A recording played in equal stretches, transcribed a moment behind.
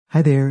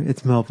Hi there,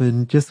 it's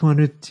Melvin. Just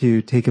wanted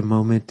to take a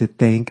moment to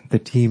thank the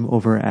team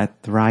over at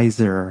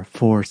Thrizer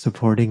for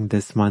supporting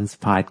this month's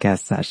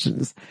podcast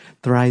sessions.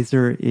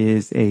 Thrizer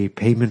is a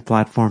payment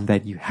platform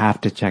that you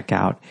have to check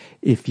out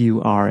if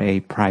you are a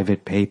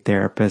private paid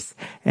therapist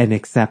and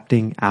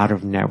accepting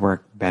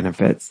out-of-network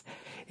benefits.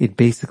 It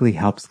basically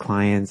helps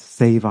clients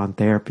save on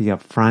therapy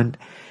up front.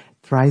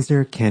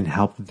 Thrizer can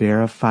help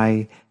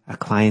verify a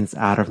client's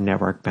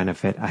out-of-network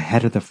benefit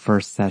ahead of the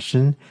first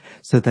session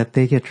so that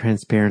they get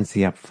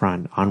transparency up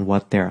front on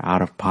what their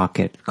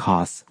out-of-pocket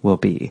costs will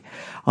be.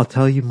 I'll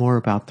tell you more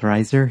about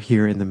Thrizer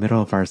here in the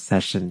middle of our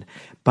session,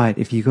 but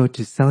if you go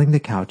to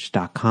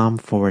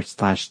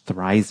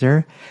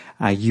sellingthecouch.com/Thrizer,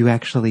 you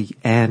actually,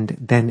 and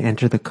then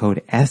enter the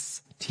code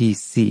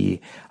STC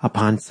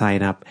upon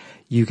sign up,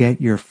 you get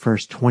your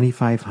first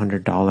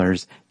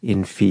 $2,500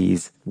 in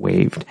fees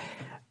waived.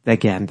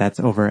 Again, that's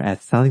over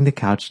at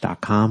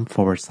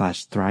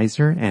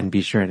sellingthecouch.com/Thrizer, and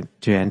be sure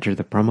to enter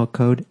the promo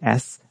code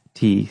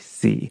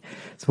STC.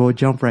 So we'll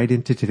jump right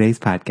into today's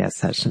podcast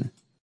session.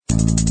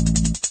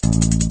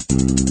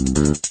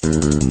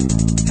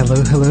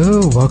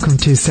 Hello. Welcome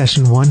to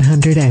session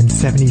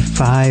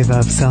 175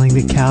 of Selling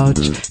the Couch.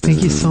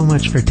 Thank you so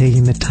much for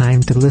taking the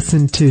time to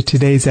listen to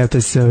today's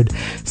episode.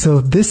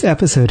 So this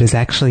episode is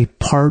actually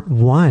part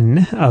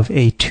one of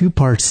a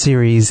two-part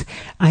series.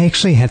 I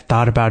actually had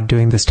thought about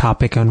doing this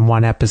topic on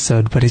one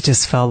episode, but it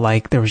just felt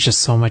like there was just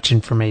so much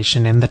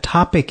information. And the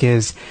topic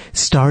is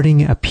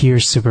starting a peer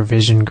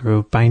supervision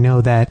group. I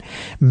know that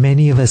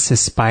many of us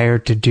aspire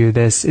to do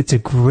this. It's a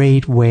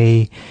great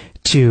way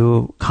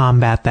to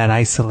combat that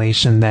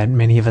isolation that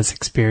many of us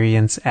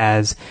experience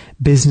as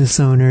business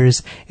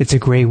owners. It's a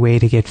great way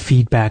to get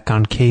feedback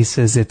on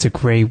cases. It's a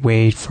great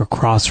way for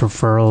cross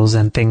referrals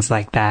and things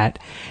like that.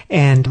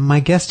 And my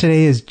guest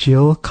today is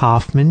Jill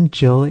Kaufman.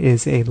 Jill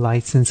is a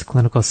licensed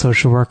clinical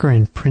social worker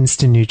in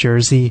Princeton, New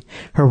Jersey.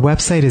 Her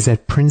website is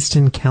at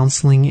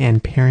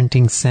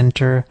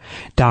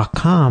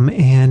PrincetonCounselingandParentingCenter.com.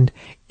 And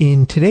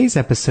in today's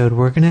episode,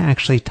 we're going to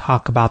actually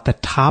talk about the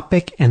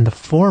topic and the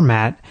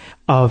format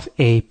of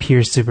a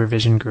peer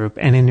supervision group.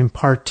 And in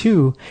part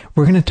two,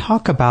 we're going to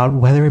talk about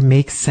whether it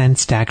makes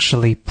sense to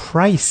actually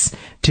price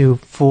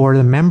for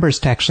the members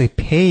to actually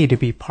pay to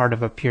be part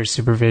of a peer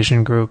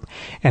supervision group.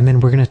 And then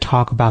we're going to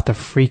talk about the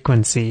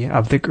frequency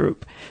of the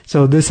group.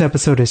 So this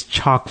episode is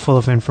chock full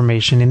of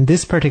information. In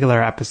this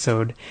particular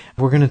episode,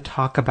 we're going to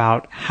talk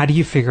about how do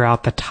you figure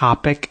out the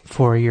topic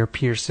for your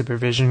peer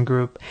supervision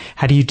group?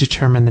 How do you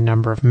determine the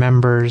number of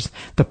members?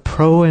 The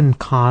pro and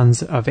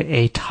cons of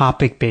a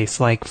topic-based,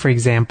 like for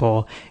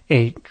example,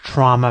 a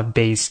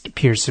trauma-based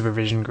peer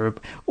supervision group,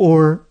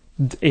 or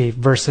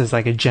versus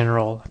like a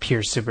general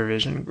peer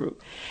supervision group.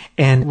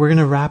 And we're going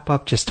to wrap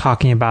up just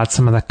talking about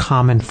some of the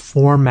common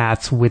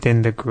formats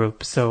within the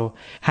group. So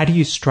how do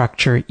you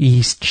structure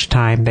each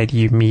time that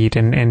you meet,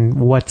 and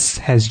what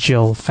has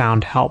Jill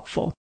found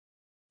helpful?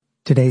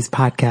 Today's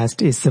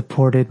podcast is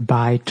supported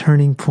by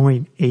Turning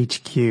Point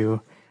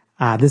HQ.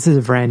 This is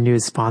a brand new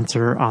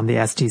sponsor on the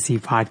STC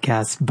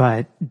podcast,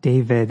 but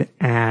David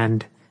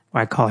and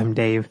I call him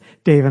Dave.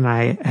 Dave and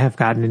I have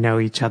gotten to know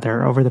each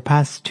other over the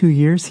past 2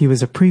 years. He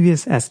was a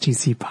previous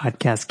STC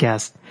podcast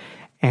guest.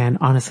 And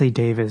honestly,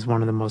 Dave is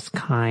one of the most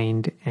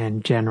kind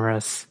and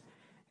generous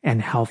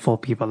and helpful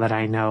people that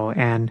I know.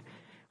 And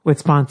with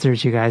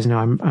sponsors, you guys know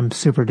I'm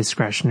super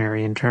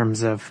discretionary in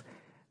terms of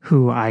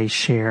who I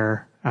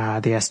share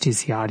the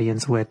STC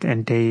audience with.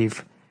 And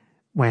Dave,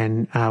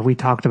 when we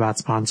talked about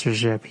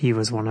sponsorship, he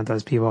was one of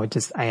those people.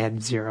 I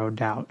had zero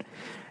doubt.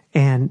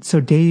 And so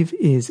Dave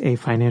is a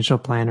financial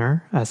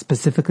planner,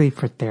 specifically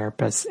for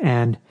therapists,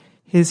 and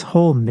his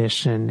whole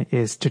mission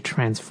is to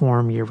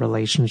transform your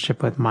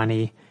relationship with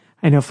money.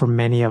 I know for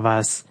many of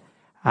us,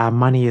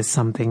 money is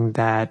something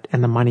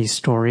and the money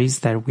stories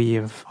that we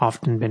have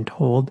often been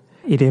told,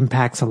 it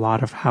impacts a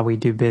lot of how we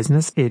do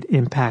business. It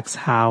impacts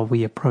how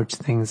we approach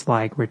things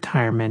like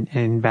retirement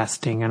and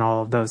investing and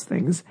all of those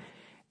things.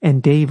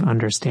 And Dave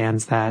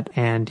understands that,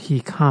 and he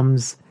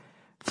comes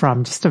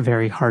from just a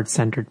very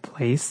heart-centered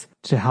place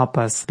to help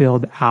us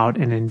build out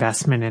an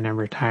investment in a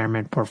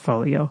retirement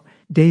portfolio.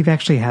 Dave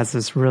actually has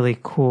this really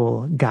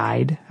cool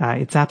guide.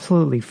 It's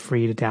absolutely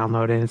free to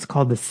download, and it's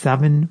called The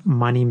 7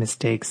 Money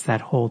Mistakes That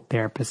Hold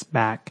Therapists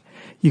Back.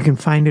 You can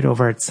find it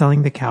over at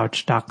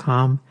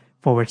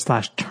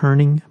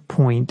sellingthecouch.com/Turning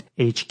Point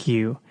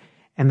HQ.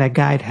 And that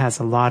guide has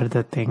a lot of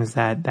the things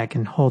that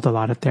can hold a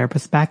lot of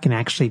therapists back. And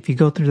actually, if you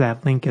go through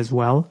that link as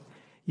well,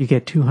 you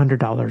get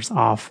 $200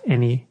 off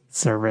any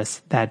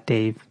service that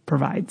Dave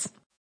provides.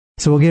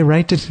 So we'll get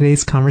right to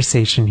today's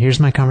conversation. Here's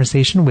my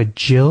conversation with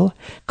Jill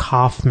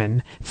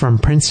Kaufman from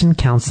Princeton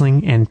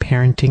Counseling and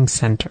Parenting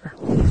Center.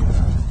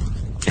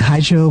 Hi,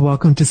 Jill.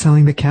 Welcome to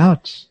Selling the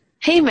Couch.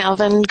 Hey,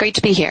 Melvin. Great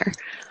to be here.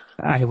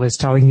 I was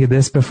telling you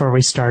this before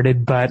we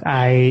started, but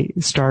I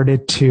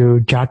started to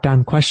jot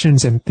down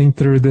questions and think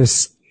through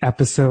this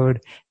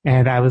episode,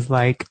 and I was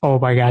like, oh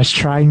my gosh,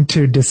 trying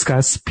to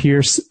discuss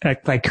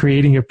like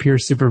creating a peer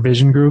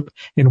supervision group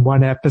in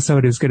one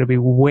episode is going to be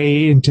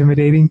way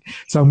intimidating.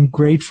 So I'm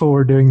grateful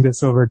we're doing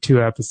this over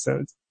 2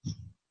 episodes.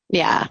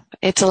 Yeah,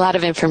 it's a lot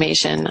of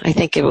information. I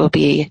think it will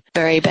be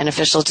very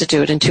beneficial to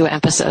do it in 2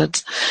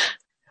 episodes.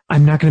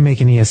 I'm not going to make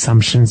any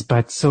assumptions,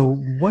 but so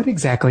what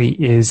exactly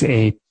is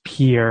a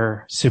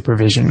peer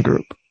supervision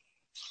group?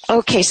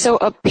 Okay, so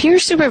a peer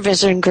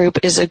supervision group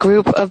is a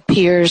group of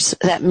peers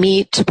that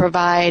meet to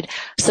provide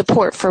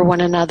support for one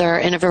another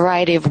in a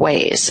variety of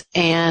ways.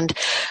 And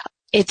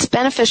it's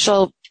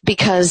beneficial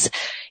because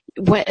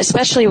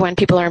especially when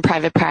people are in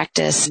private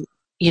practice,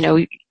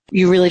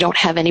 you really don't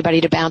have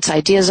anybody to bounce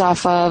ideas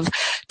off of,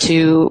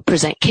 to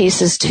present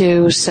cases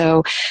to.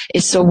 So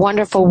it's a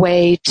wonderful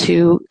way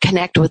to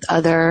connect with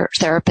other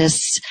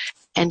therapists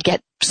and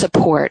get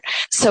support.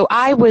 So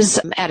I was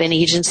at an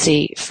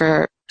agency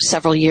for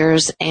several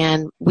years,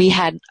 and we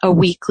had a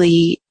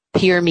weekly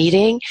peer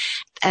meeting,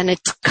 and it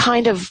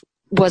kind of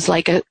was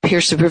like a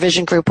peer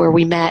supervision group where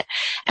we met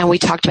and we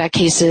talked about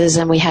cases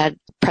and we had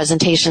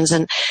presentations,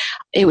 and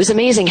it was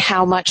amazing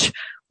how much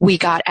we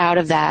got out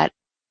of that.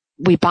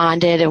 We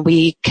bonded and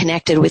we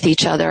connected with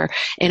each other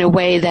in a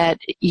way that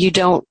you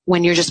don't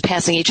when you're just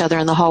passing each other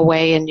in the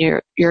hallway and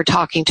you're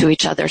talking to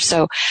each other.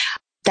 So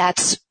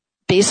that's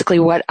basically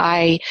what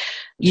I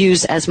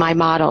use as my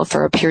model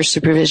for a peer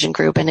supervision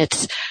group, and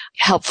it's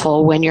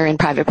helpful when you're in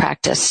private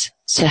practice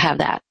to have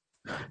that.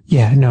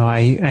 Yeah, no,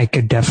 I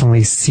could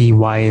definitely see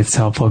why it's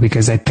helpful,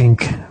 because I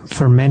think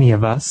for many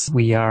of us,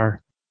 we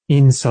are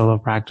in solo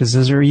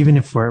practices, or even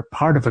if we're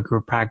part of a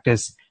group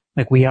practice,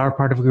 like we are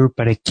part of a group,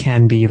 but it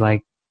can be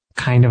like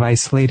kind of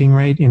isolating,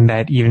 right? In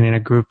that even in a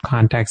group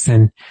context.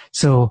 And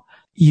so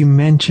you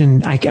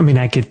mentioned, I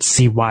could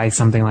see why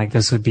something like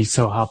this would be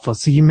so helpful.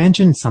 So you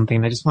mentioned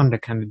something, I just wanted to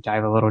kind of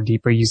dive a little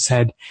deeper. You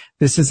said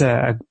this is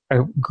a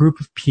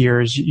group of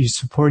peers. You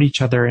support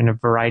each other in a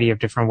variety of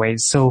different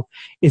ways. So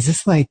is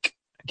this like,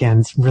 again,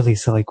 it's a really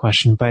silly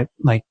question, but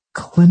like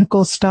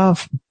clinical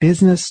stuff,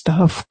 business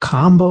stuff,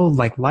 combo,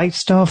 like life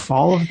stuff,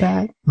 all of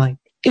that? Like,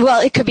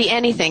 well, it could be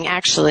anything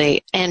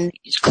actually. And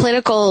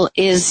clinical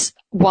is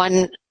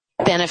one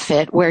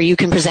benefit where you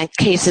can present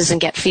cases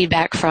and get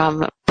feedback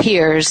from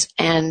peers,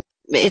 and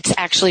it's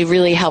actually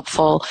really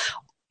helpful.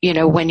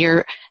 When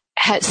you're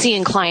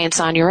seeing clients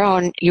on your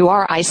own, you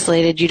are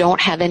isolated, you don't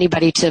have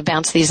anybody to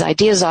bounce these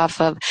ideas off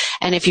of,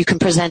 and if you can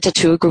present it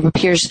to a group of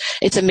peers,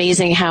 it's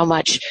amazing how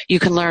much you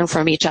can learn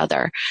from each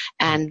other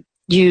and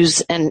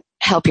use and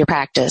help your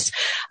practice.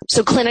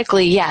 So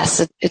clinically,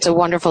 yes, it's a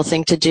wonderful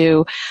thing to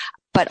do,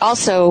 but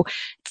also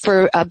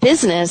for a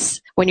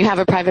business, when you have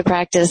a private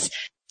practice,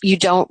 you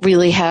don't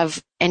really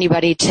have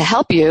anybody to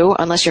help you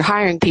unless you're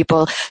hiring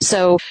people.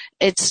 So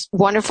it's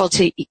wonderful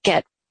to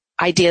get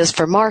ideas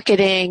for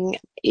marketing.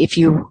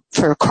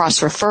 For cross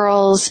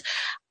referrals,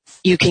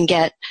 you can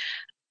get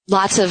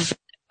lots of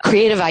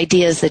creative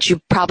ideas that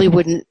you probably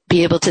wouldn't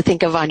be able to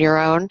think of on your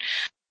own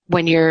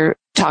when you're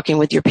talking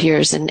with your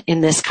peers in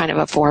this kind of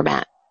a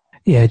format.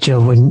 Yeah,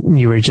 Jill, when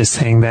you were just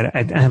saying that, I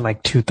had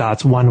like 2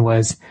 thoughts. One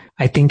was,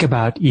 I think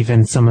about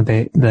even some of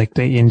the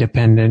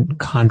independent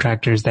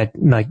contractors that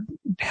like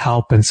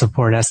help and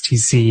support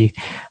STC.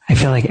 I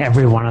feel like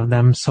every one of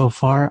them so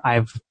far,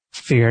 I've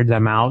figured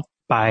them out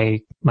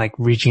by like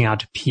reaching out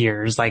to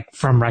peers, like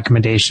from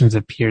recommendations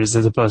of peers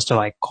as opposed to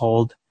like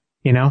cold,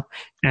 and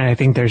I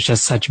think there's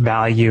just such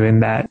value in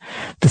that.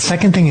 The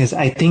second thing is,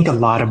 I think a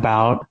lot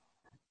about,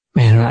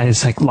 man, I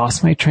just like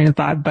lost my train of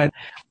thought, but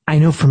I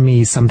know for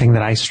me, something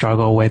that I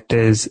struggle with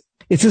is,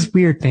 it's this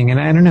weird thing, and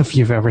I don't know if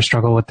you've ever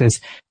struggled with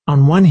this.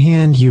 On one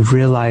hand, you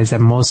realize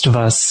that most of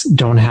us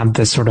don't have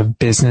this sort of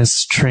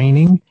business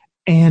training.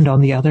 And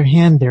on the other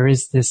hand, there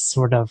is this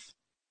sort of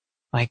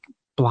like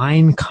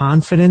blind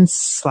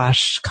confidence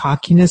 /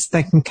 cockiness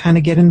that can kind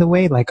of get in the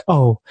way. Like,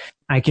 oh,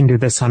 I can do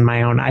this on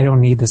my own. I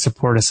don't need the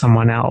support of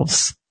someone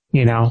else,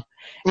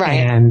 Right.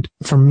 And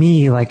for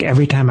me, like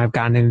every time I've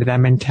gotten into that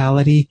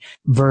mentality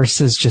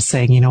versus just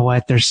saying, you know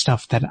what, there's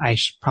stuff that I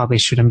probably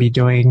shouldn't be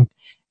doing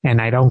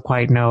and I don't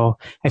quite know.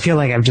 I feel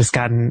like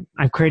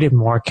I've created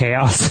more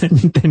chaos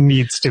than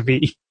needs to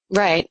be.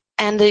 Right.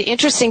 And the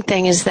interesting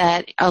thing is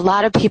that a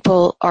lot of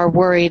people are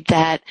worried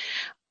that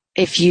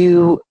if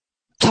you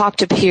talk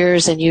to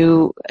peers and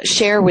you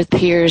share with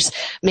peers,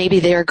 maybe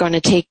they're going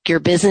to take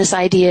your business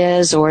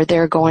ideas or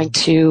they're going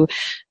to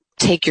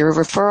take your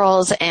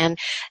referrals, and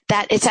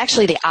that it's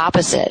actually the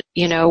opposite.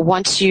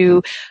 Once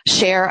you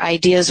share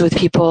ideas with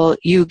people,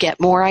 you get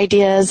more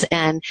ideas,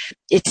 and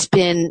it's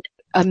been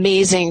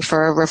amazing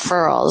for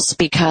referrals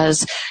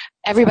because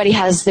everybody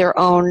has their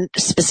own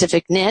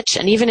specific niche.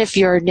 And even if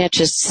your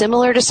niche is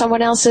similar to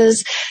someone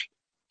else's,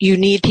 you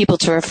need people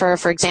to refer.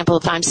 For example,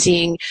 if I'm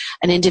seeing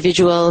an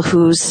individual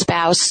whose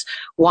spouse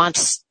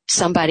wants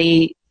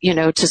somebody,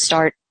 to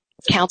start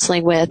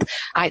counseling with,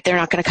 they're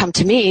not going to come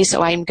to me,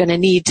 so I'm going to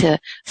need to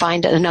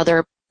find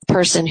another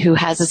person who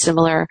has a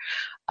similar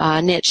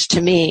niche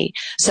to me.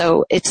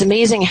 So it's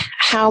amazing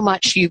how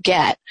much you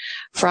get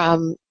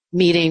from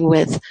meeting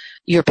with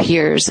your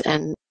peers,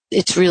 and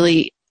it's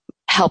really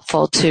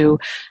helpful to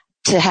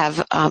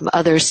have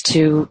others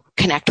to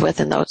connect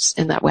with in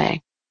that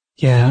way.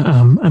 Yeah,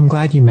 I'm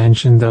glad you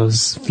mentioned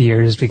those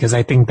fears because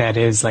I think that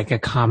is like a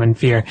common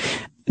fear.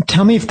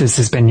 tell me if this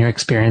has been your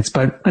experience,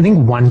 but I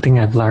think one thing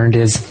I've learned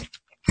is,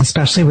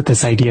 especially with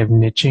this idea of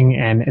niching,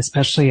 and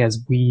especially as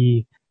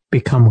we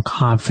become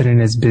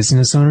confident as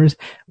business owners,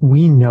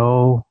 we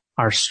know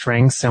our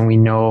strengths, and we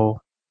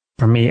know,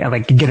 for me, I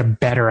like to get a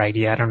better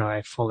idea. I don't know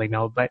I fully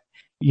know, but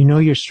you know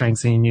your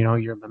strengths and you know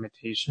your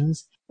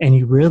limitations, and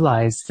you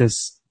realize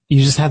this,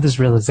 you just have this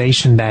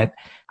realization that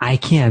I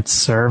can't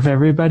serve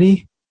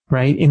everybody,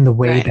 right, in the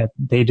way that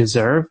they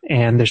deserve.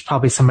 And there's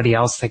probably somebody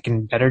else that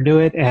can better do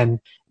it. And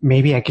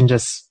maybe I can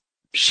just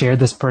share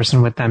this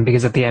person with them,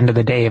 because at the end of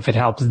the day, if it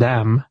helps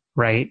them,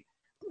 right,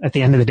 at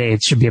the end of the day,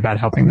 it should be about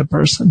helping the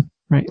person,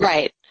 right?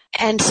 Right.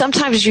 And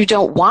sometimes you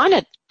don't want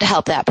to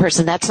help that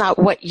person. That's not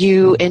what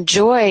you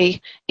enjoy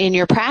in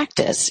your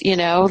practice. You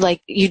know,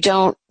 like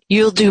you'll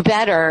do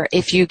better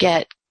if you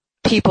get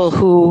people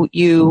who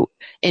you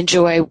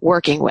enjoy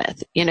working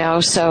with, you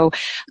know. So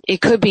it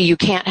could be you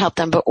can't help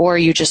them, or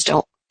you just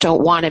don't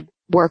want to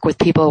work with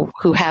people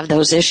who have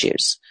those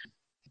issues.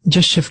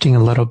 Just shifting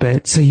a little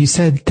bit. So you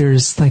said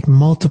there's like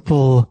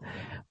multiple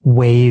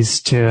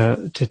ways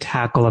to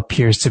tackle a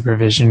peer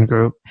supervision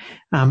group.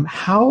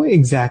 How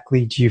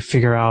exactly do you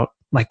figure out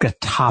like a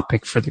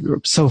topic for the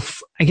group? So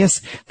I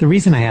guess the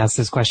reason I asked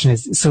this question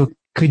is, so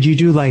could you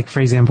do, like, for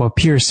example, a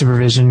peer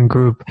supervision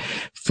group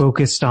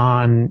focused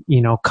on,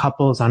 you know,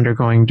 couples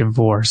undergoing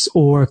divorce?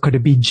 Or could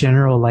it be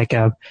general, like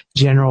a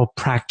general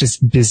practice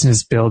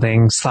business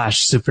building /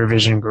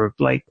 supervision group?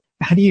 Like,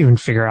 how do you even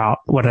figure out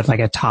what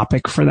a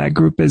topic for that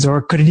group is?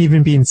 Or could it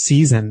even be in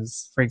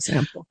seasons, for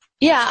example?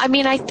 Yeah, I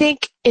mean, I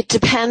think it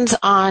depends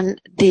on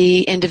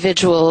the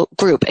individual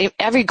group.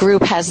 Every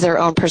group has their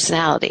own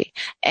personality.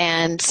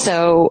 And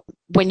so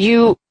when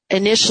you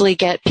initially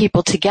get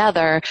people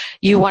together,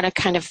 you want to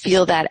kind of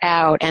feel that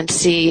out and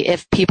see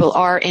if people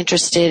are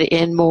interested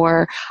in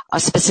more a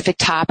specific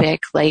topic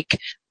like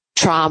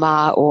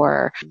trauma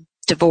or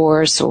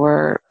divorce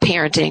or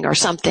parenting or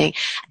something.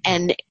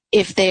 And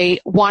if they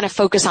want to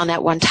focus on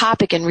that one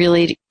topic and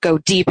really go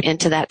deep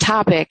into that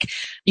topic,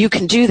 you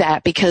can do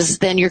that, because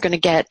then you're going to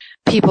get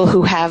people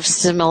who have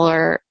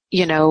similar,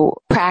 you know,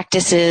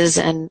 practices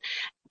and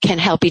can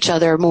help each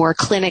other more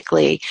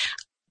clinically.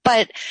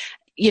 But,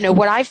 you know,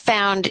 what I've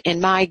found in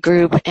my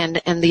group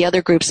and the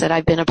other groups that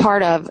I've been a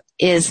part of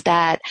is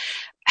that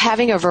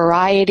having a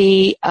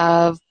variety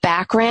of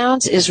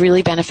backgrounds is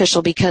really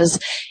beneficial, because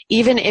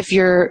even if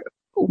you're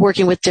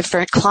working with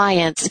different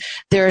clients,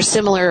 there are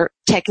similar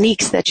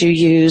techniques that you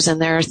use,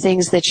 and there are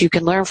things that you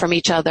can learn from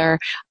each other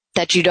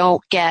that you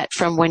don't get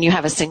from when you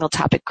have a single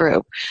topic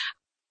group.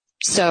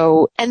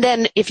 So, and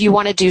then if you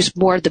want to do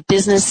more of the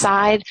business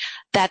side,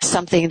 that's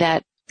something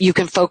that you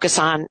can focus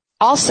on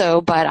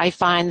also. But I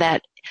find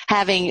that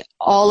having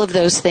all of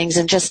those things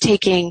and just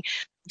taking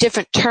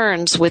different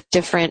turns with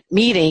different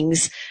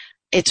meetings,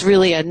 it's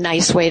really a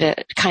nice way to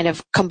kind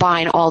of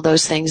combine all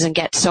those things and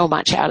get so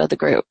much out of the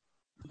group.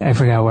 I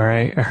forgot where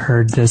I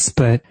heard this,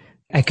 but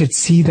I could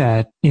see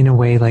that in a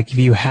way, like if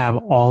you have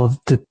all of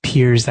the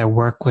peers that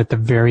work with a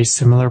very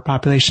similar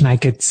population, I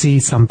could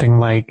see something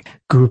like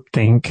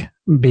groupthink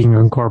being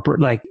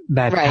incorporated, like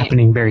that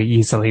happening very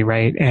easily,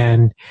 right?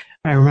 And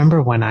I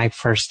remember when I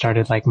first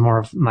started like more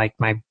of like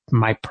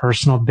my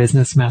personal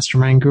business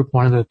mastermind group,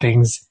 one of the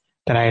things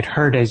that I had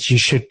heard is you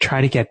should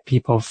try to get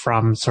people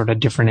from sort of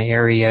different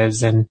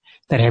areas and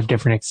that have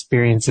different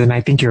experiences. And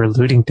I think you're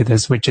alluding to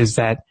this, which is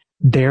that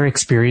their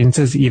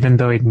experiences, even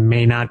though it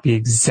may not be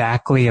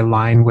exactly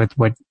aligned with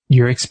what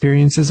your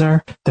experiences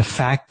are, the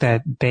fact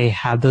that they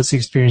have those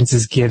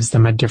experiences gives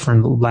them a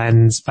different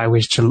lens by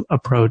which to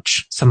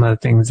approach some of the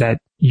things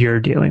that you're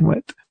dealing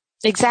with.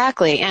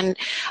 Exactly. And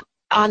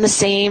on the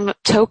same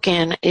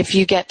token, if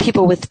you get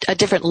people with a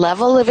different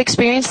level of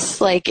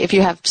experience, like if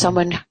you have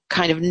someone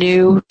kind of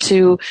new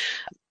to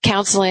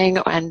counseling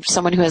and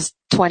someone who has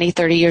 20,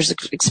 30 years of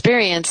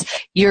experience,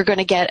 you're going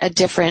to get a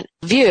different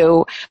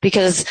view,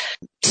 because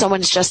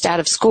someone's just out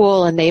of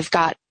school and they've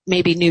got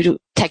maybe new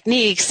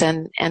techniques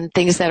and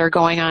things that are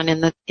going on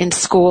in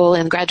school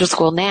and graduate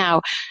school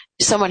now.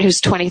 Someone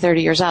who's 20,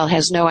 30 years old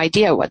has no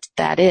idea what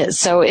that is.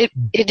 So it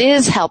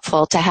is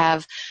helpful to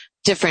have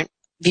different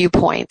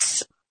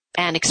viewpoints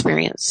and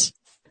experience.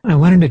 I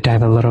wanted to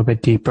dive a little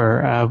bit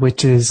deeper,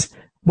 which is,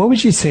 what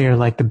would you say are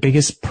like the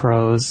biggest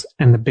pros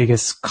and the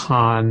biggest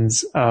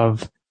cons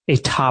of a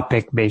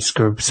topic-based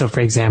group? So,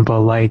 for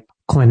example, like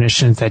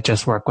clinicians that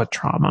just work with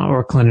trauma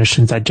or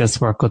clinicians that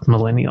just work with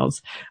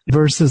millennials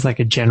versus like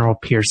a general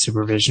peer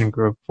supervision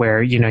group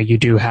where, you know, you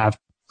do have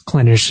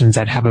clinicians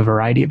that have a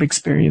variety of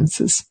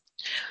experiences.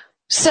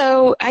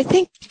 So I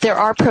think there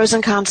are pros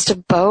and cons to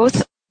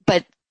both,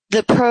 but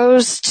the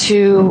pros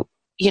to,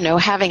 you know,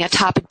 having a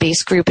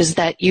topic-based group is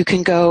that you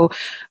can go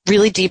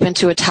really deep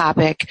into a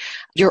topic.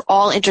 You're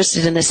all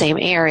interested in the same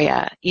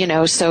area, you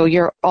know, so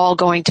you're all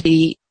going to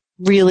be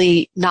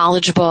really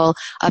knowledgeable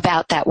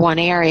about that one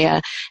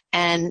area.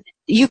 And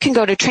you can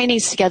go to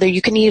trainings together.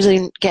 You can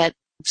even get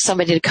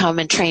somebody to come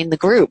and train the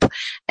group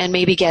and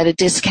maybe get a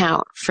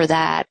discount for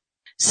that.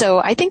 So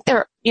I think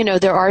there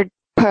are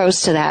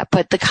pros to that,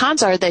 but the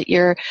cons are that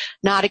you're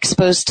not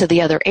exposed to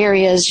the other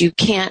areas. You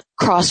can't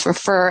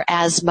cross-refer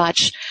as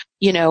much,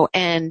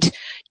 and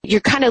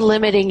you're kind of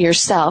limiting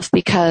yourself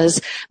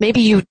because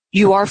maybe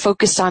you are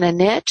focused on a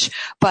niche,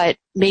 but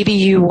maybe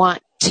you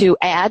want to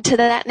add to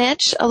that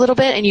niche a little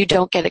bit and you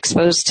don't get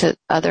exposed to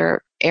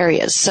other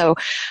areas. So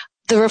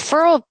the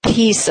referral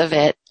piece of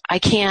it, I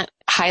can't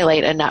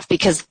highlight enough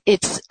because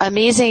it's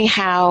amazing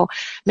how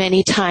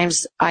many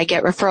times I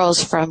get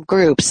referrals from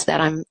groups that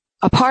I'm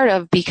a part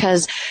of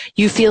because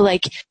you feel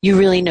like you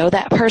really know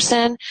that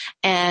person.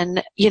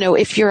 And,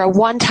 if you're a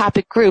one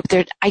topic group,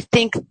 I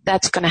think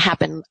that's going to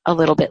happen a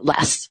little bit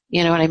less.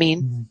 You know what I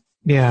mean?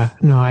 Yeah,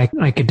 no,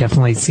 I could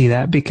definitely see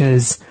that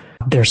because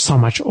there's so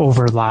much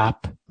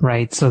overlap,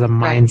 right? So the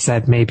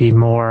mindset may be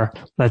more,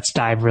 let's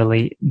dive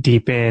really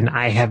deep in.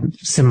 I have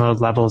similar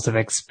levels of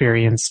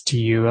experience to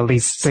you, at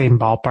least same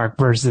ballpark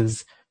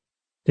versus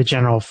the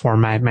general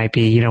format might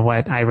be,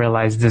 I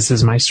realize this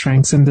is my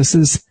strengths and this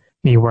is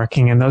me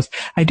working in those.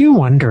 I do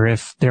wonder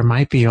if there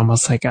might be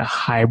almost like a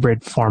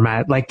hybrid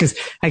format, cause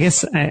I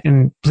guess,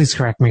 and please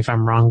correct me if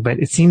I'm wrong, but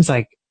it seems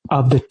like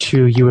of the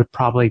two, you would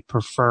probably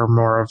prefer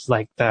more of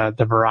like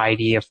the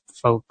variety of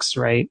folks,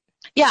 right?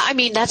 Yeah, I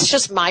mean, that's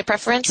just my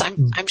preference.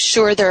 I'm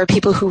sure there are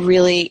people who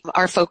really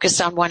are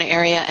focused on one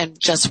area and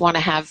just want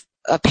to have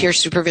a peer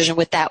supervision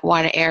with that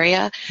one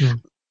area.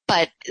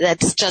 But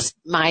that's just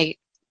my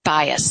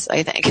bias,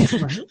 I think.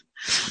 Right.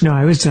 No,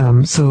 I was,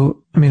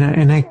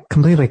 and I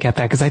completely get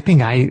that because I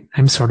think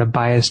I'm sort of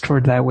biased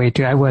toward that way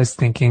too. I was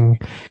thinking,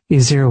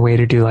 is there a way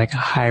to do like a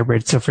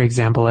hybrid? So for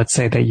example, let's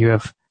say that you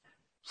have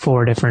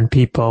 4 different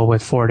people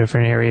with 4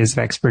 different areas of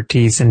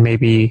expertise and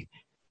maybe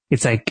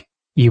it's like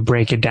you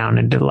break it down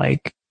into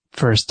like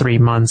first 3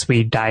 months,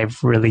 we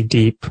dive really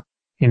deep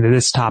into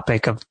this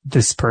topic of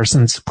this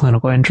person's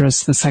clinical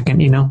interest. The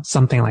second,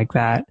 something like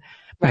that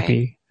might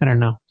be, I don't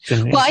know.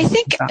 Well, I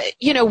think,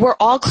 we're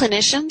all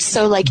clinicians.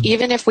 So like,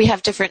 even if we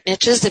have different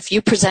niches, if you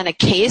present a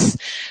case,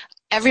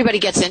 everybody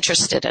gets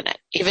interested in it,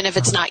 even if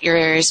it's not your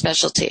area of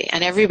specialty.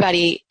 And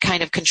everybody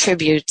kind of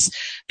contributes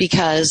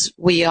because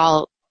we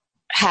all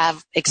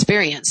have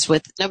experience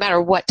with no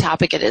matter what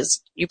topic it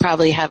is. You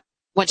probably have,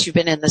 once you've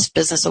been in this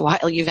business a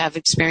while, you have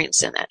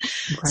experience in it.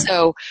 Okay.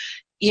 So,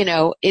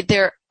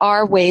 there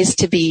are ways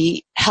to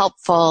be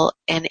helpful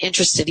and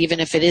interested, even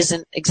if it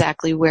isn't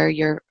exactly where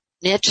your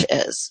niche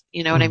is.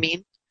 You know what I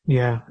mean?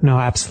 Yeah, no,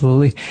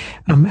 absolutely.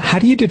 How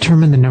do you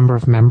determine the number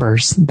of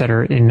members that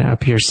are in a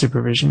peer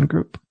supervision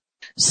group?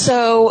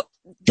 So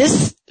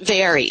this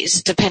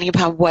varies depending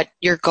upon what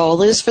your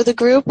goal is for the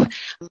group.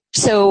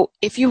 So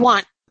if you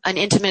want an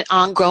intimate,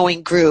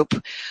 ongoing group,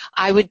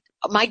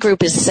 my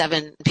group is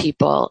 7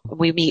 people.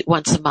 We meet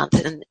once a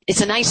month, and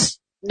it's a nice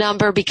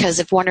number because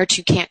if 1 or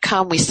 2 can't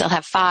come, we still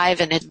have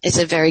 5, and it's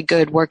a very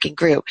good working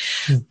group.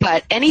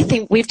 But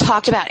anything we've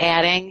talked about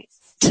adding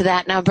to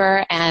that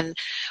number, and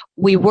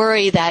we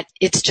worry that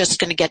it's just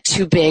going to get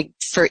too big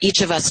for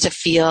each of us to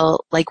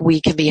feel like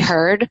we can be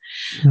heard.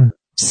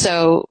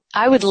 So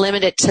I would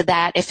limit it to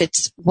that if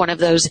it's one of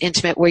those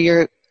intimate where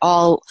you're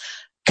all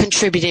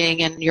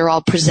contributing and you're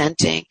all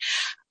presenting.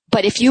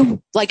 But if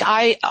you,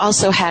 I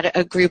also had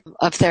a group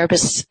of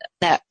therapists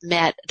that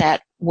met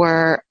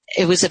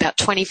it was about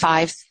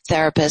 25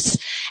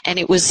 therapists, and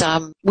it was,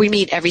 we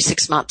meet every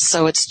 6 months.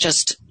 So it's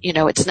just,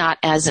 it's not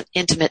as an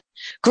intimate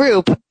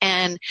group,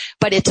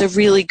 but it's a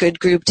really good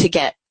group to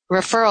get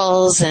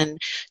referrals and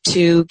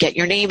to get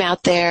your name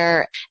out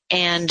there.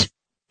 And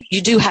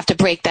you do have to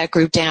break that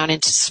group down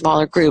into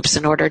smaller groups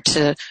in order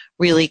to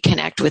really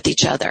connect with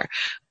each other.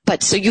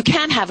 But so you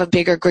can have a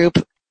bigger group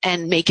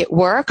and make it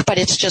work, but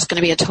it's just going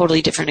to be a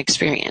totally different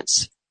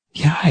experience.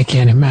 Yeah, I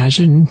can't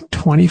imagine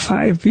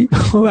 25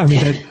 people. I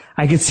mean,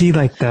 I could see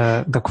like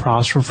the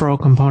cross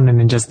referral component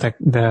and just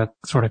the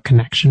sort of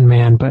connection,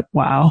 man, but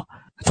wow,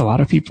 that's a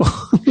lot of people.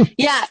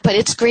 Yeah, but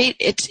it's great.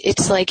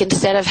 It's like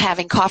instead of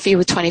having coffee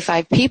with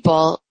 25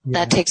 people,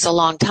 that takes a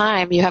long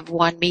time. You have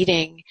one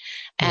meeting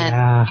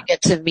and you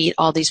get to meet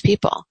all these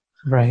people.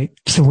 Right.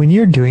 So when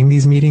you're doing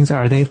these meetings,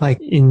 are they like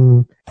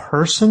in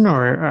person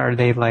or are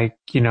they like,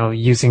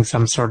 using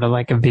some sort of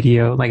like a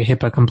video, like a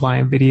HIPAA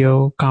compliant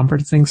video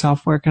conferencing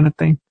software kind of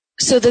thing?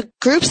 So the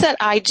groups that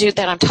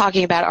I'm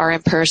talking about are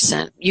in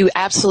person. You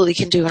absolutely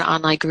can do an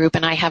online group,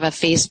 and I have a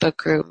Facebook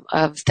group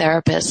of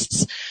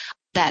therapists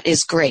that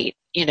is great.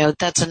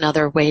 That's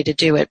another way to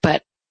do it.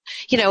 But,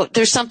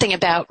 there's something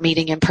about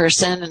meeting in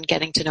person and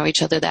getting to know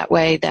each other that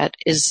way that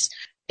is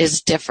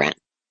different.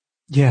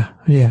 Yeah,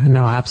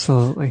 no,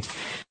 absolutely.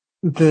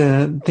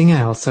 The thing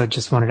I also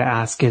just wanted to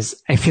ask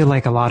is I feel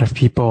like a lot of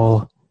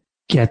people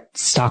get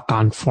stuck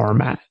on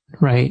format,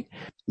 right?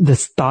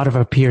 This thought of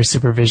a peer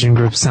supervision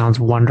group sounds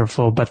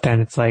wonderful, but then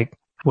it's like,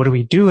 what do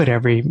we do at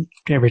every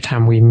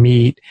time we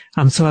meet?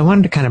 So I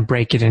wanted to kind of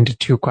break it into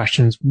 2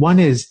 questions. One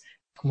is,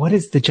 what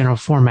is the general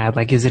format?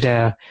 Like, is it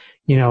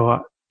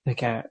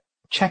like a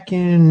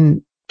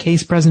check-in,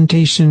 case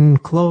presentation,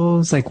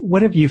 close? Like,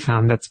 what have you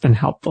found that's been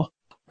helpful?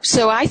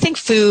 So I think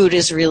food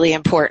is really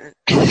important.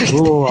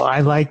 Cool. I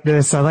like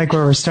this. I like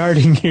where we're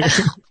starting here.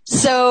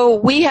 So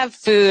we have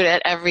food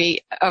at every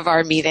of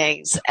our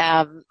meetings.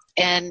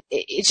 And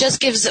it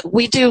just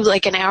we do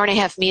like an hour and a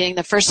half meeting.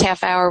 The first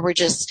half hour, we're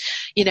just,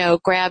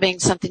 grabbing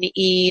something to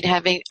eat,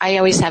 I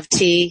always have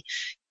tea,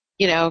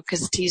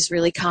 because tea's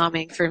really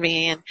calming for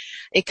me. And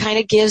it kind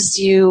of gives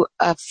you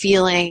a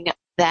feeling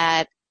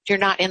that you're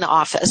not in the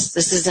office.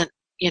 This isn't,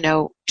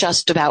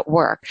 just about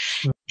work.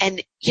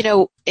 And,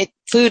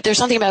 there's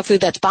something about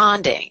food that's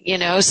bonding,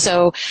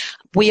 so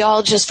we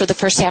all just for the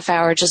first half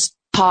hour just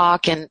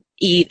talk and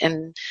eat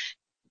and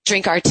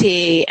drink our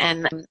tea.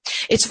 And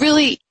it's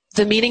really,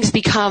 the meetings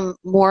become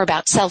more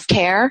about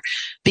self-care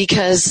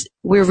because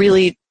we're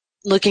really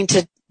looking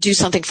to do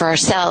something for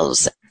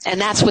ourselves. And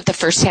that's what the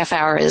first half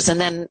hour is. And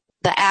then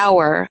the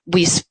hour,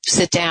 we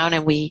sit down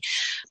and we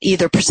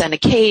either present a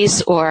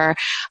case, or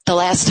the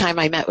last time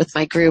I met with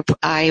my group,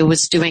 I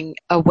was doing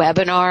a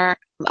webinar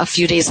a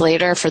few days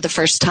later for the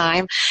first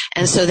time.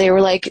 And so they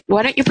were like,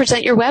 why don't you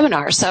present your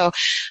webinar? So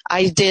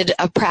I did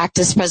a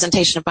practice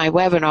presentation of my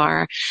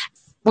webinar,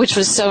 which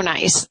was so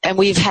nice. And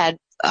we've had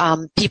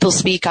people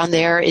speak on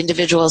their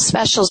individual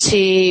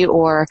specialty,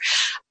 or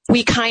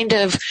we kind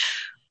of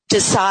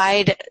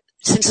decide,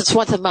 since it's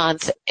once a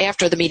month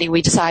after the meeting,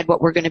 we decide what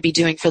we're going to be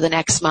doing for the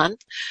next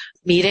month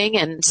meeting.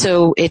 And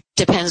so it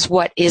depends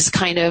what is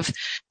kind of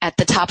at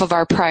the top of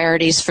our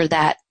priorities for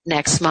that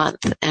next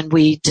month. And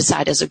we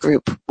decide as a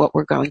group what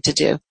we're going to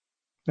do.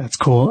 That's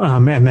cool.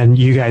 And then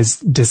you guys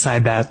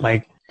decide that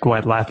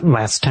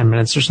last 10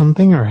 minutes or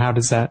something, or how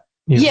does that?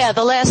 Yeah,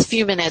 the last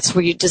few minutes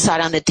where you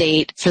decide on the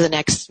date for the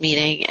next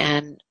meeting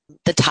and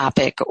the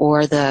topic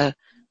or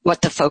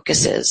what the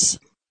focus is.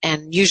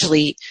 And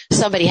usually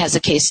somebody has a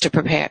case to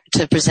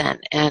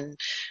present. And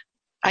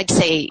I'd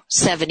say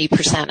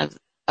 70%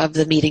 of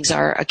the meetings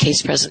are a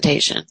case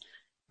presentation.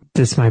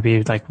 This might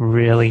be like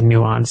really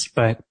nuanced,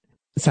 but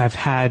so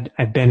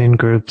I've been in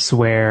groups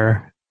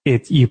where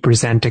you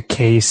present a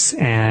case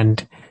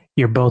and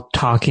you're both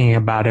talking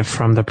about it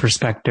from the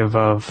perspective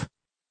of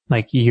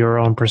like your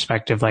own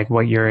perspective, like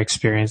what you're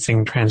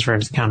experiencing,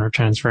 transference,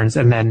 countertransference.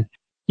 And then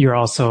you're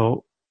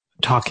also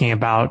talking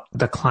about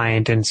the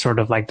client and sort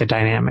of like the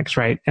dynamics,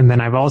 right? And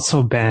then I've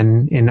also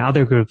been in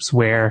other groups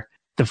where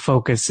the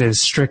focus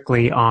is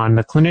strictly on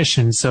the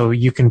clinician. So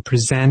you can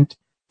present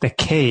the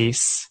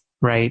case,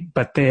 right?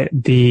 But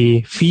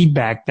the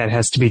feedback that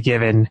has to be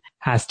given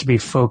has to be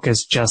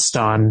focused just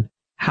on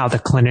how the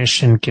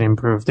clinician can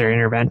improve their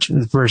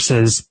interventions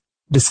versus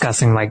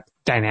discussing like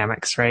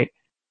dynamics, right?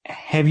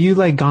 Have you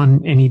like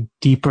gone any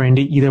deeper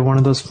into either one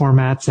of those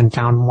formats and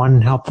found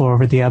one helpful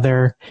over the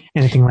other?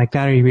 Anything like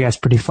that? Are you guys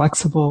pretty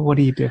flexible? What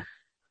do you do?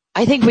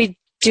 I think we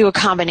do a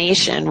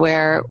combination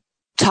where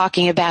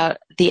talking about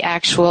the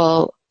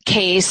actual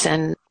case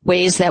and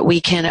ways that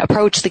we can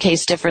approach the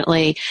case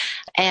differently,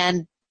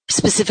 and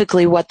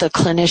specifically what the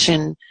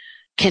clinician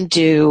can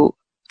do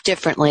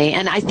differently.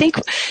 And I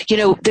think,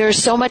 there's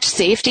so much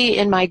safety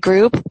in my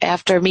group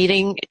after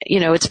meeting,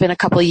 it's been a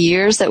couple of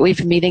years that we've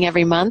been meeting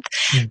every month,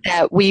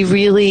 that we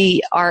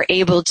really are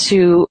able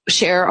to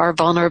share our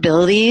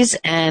vulnerabilities,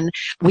 and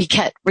we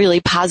get really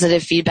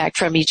positive feedback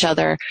from each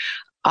other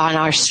on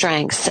our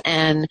strengths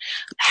and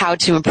how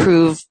to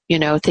improve,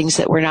 things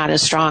that we're not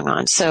as strong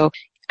on. So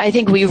I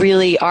think we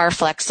really are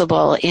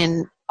flexible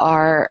in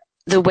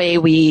the way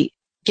we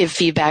give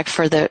feedback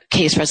for the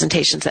case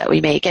presentations that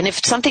we make. And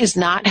if something's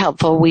not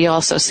helpful, we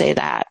also say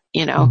that,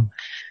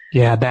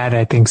 Yeah, that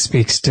I think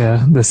speaks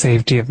to the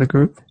safety of the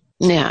group.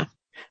 Yeah.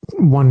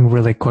 One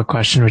really quick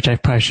question, which I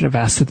probably should have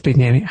asked at the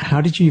beginning. How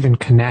did you even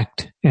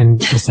connect and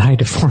decide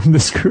to form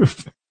this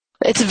group?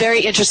 It's a very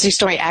interesting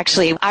story,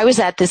 actually. I was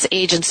at this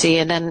agency,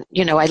 and then,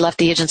 I left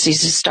the agency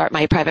to start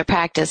my private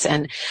practice,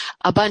 and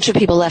a bunch of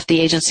people left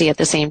the agency at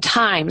the same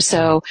time.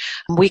 So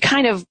we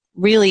kind of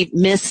really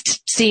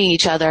missed seeing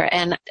each other.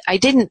 And I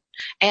didn't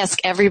ask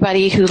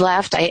everybody who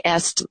left. I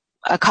asked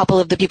a couple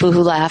of the people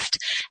who left.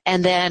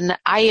 And then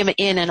I am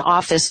in an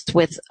office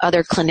with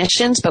other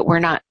clinicians, but we're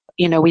not,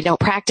 we don't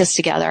practice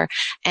together.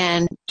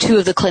 And two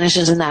of the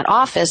clinicians in that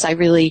office, I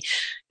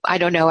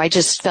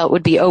just felt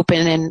would be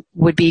open and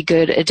would be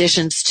good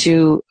additions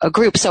to a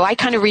group. So I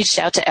kind of reached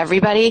out to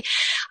everybody,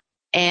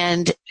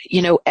 and,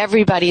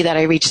 everybody that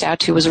I reached out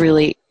to was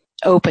really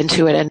open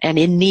to it and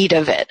in need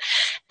of it.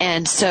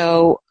 And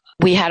so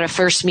we had a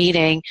first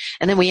meeting,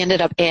 and then we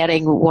ended up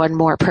adding one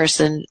more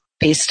person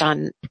based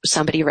on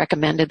somebody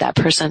recommended that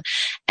person.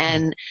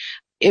 And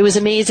it was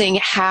amazing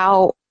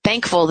how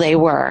thankful they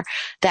were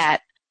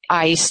that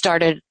I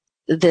started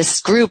this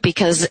group,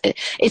 because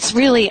it's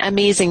really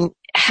amazing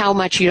how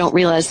much you don't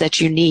realize that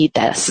you need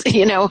this,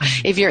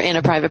 if you're in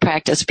a private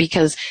practice,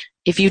 because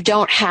if you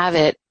don't have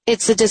it,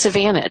 it's a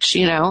disadvantage,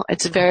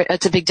 it's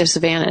a big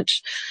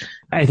disadvantage.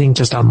 I think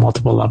just on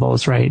multiple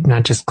levels, right?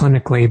 Not just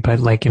clinically, but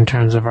like in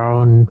terms of our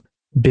own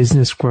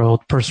business growth,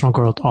 personal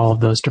growth, all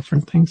of those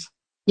different things.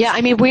 Yeah,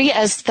 we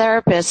as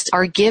therapists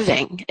are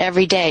giving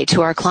every day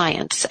to our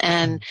clients,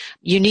 and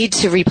you need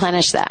to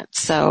replenish that.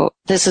 So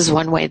this is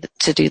one way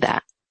to do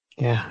that.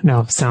 Yeah,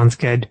 no, sounds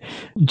good.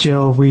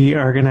 Jill, we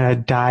are going to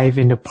dive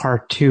into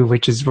part 2,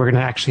 which is we're going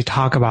to actually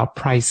talk about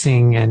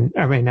pricing and,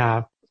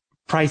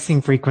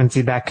 pricing, frequency,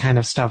 that kind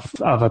of stuff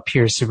of a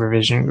peer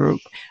supervision group.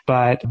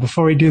 But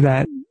before we do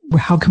that,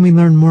 how can we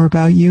learn more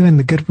about you and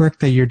the good work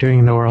that you're doing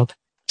in the world?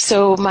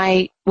 So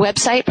my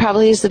website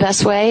probably is the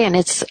best way, and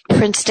it's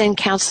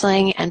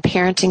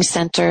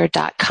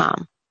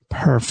PrincetonCounselingandParentingCenter.com.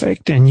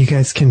 Perfect. And you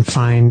guys can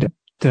find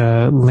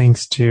the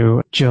links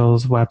to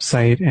Jill's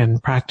website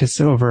and practice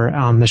over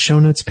on the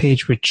show notes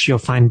page, which you'll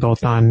find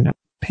both on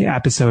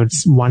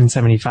episodes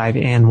 175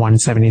 and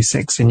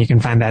 176. And you can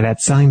find that at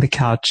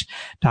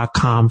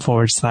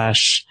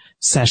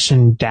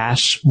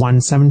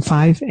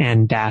sellingthecouch.com/session-175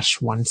 and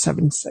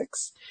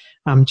 -176.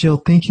 Jill,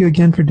 thank you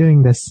again for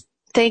doing this.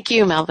 Thank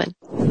you, Melvin.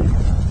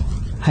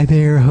 Hi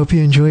there. Hope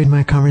you enjoyed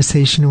my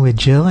conversation with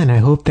Jill, and I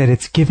hope that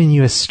it's given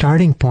you a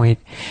starting point,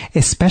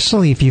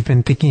 especially if you've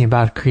been thinking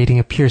about creating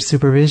a peer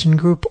supervision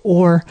group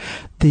or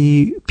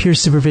the peer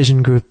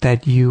supervision group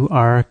that you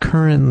are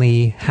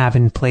currently have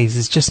in place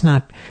is just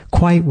not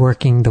quite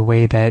working the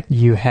way that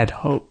you had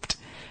hoped.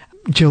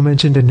 Jill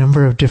mentioned a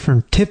number of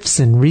different tips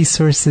and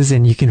resources,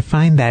 and you can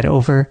find that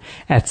over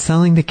at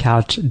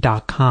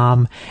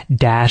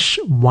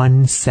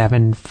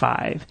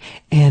sellingthecouch.com-175.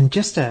 And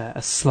just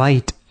a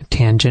slight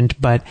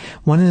tangent, but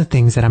one of the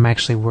things that I'm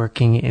actually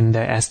working in the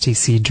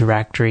STC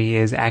directory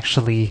is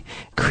actually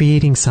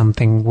creating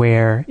something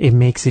where it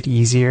makes it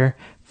easier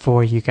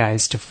for you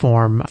guys to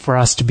for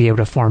us to be able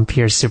to form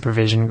peer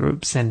supervision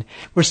groups. And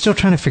we're still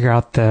trying to figure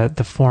out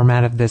the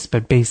format of this,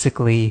 but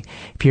basically,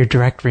 if you're a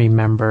directory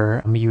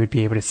member, you would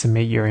be able to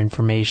submit your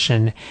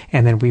information,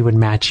 and then we would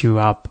match you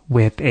up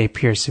with a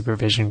peer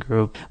supervision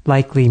group,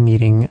 likely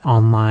meeting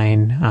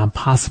online,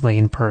 possibly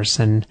in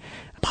person,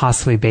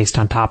 possibly based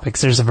on topics.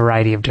 There's a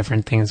variety of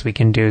different things we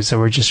can do, so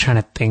we're just trying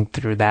to think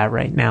through that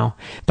right now.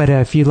 But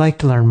if you'd like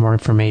to learn more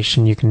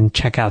information, you can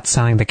check out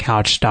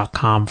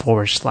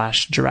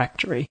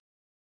sellingthecouch.com/directory.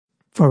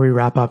 Before we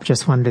wrap up,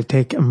 just wanted to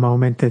take a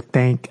moment to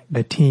thank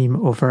the team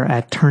over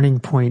at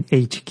Turning Point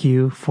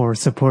HQ for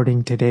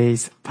supporting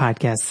today's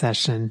podcast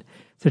session.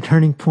 So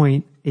Turning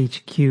Point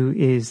HQ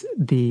is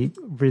the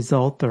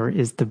result, or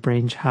is the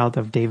brainchild,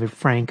 of David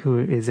Frank, who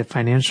is a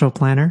financial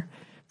planner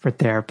for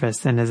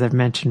therapists. And as I've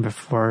mentioned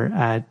before,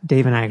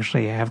 Dave and I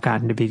actually have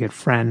gotten to be good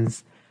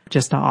friends,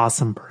 just an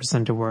awesome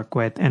person to work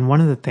with. And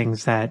one of the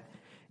things that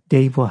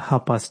Dave will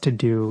help us to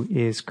do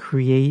is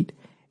create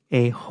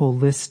a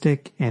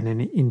holistic and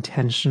an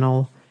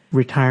intentional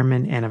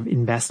retirement and an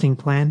investing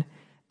plan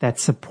that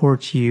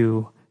supports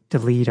you to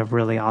lead a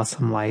really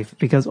awesome life.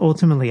 Because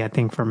ultimately, I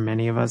think for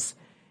many of us,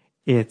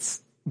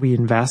 we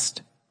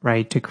invest,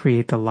 right, to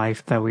create the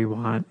life that we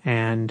want.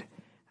 And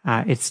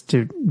it's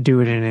to do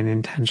it in an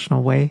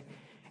intentional way.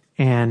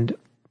 And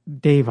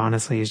Dave,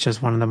 honestly, is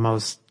just one of the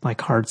most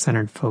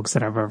heart-centered folks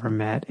that I've ever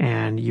met.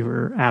 And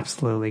you're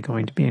absolutely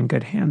going to be in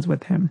good hands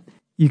with him.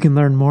 You can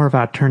learn more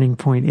about Turning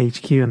Point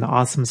HQ and the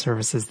awesome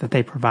services that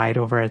they provide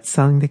over at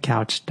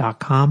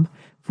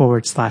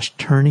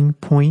sellingthecouch.com/Turning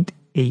Point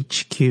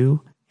HQ.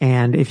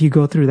 And if you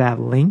go through that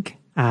link,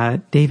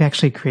 Dave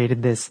actually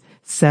created this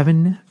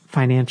 7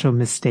 financial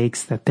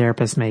mistakes that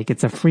therapists make.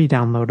 It's a free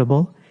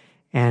downloadable.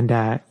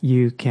 And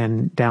you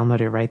can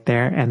download it right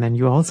there. And then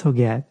you also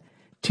get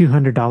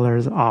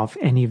 $200 off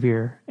any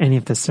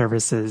of the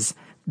services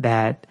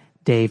that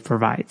Dave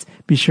provides.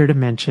 Be sure to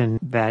mention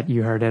that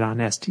you heard it on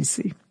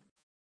STC.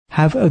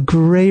 Have a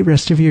great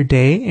rest of your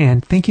day,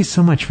 and thank you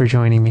so much for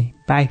joining me.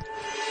 Bye.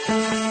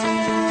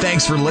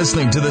 Thanks for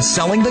listening to the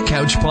Selling the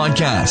Couch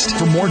podcast.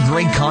 For more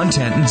great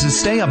content and to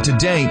stay up to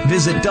date,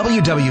 visit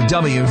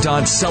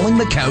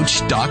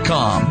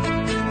www.sellingthecouch.com.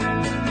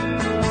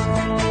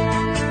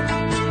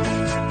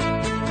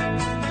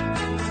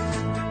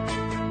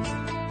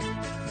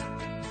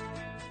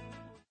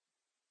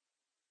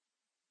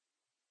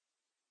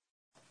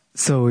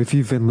 So if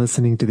you've been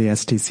listening to the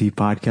STC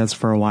podcast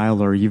for a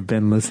while, or you've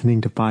been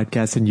listening to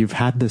podcasts and you've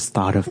had this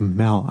thought of,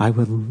 Mel, I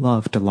would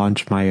love to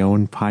launch my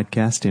own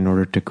podcast in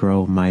order to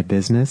grow my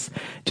business,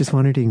 just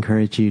wanted to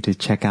encourage you to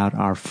check out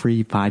our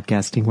free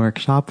podcasting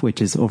workshop, which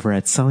is over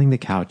at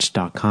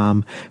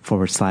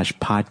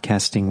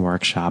sellingthecouch.com/podcasting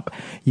workshop.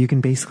 You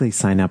can basically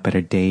sign up at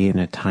a day and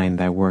a time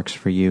that works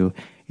for you.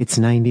 It's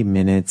 90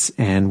 minutes.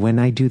 And when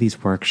I do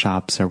these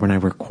workshops, or when I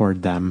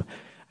record them,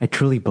 I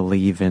truly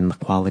believe in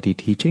quality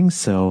teaching,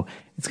 so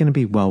it's going to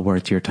be well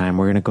worth your time.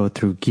 We're going to go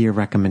through gear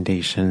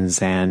recommendations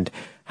and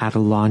how to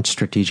launch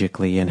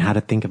strategically, and how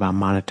to think about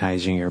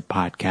monetizing your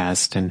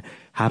podcast, and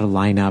how to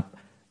line up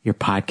your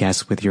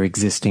podcast with your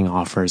existing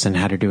offers, and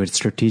how to do it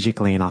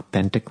strategically and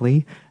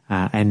authentically,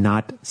 and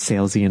not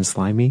salesy and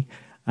slimy,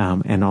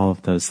 and all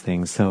of those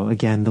things. So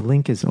again, the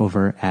link is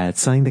over at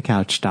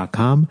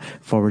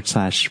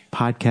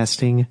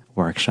sellingthecouch.com/podcasting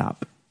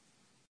workshop.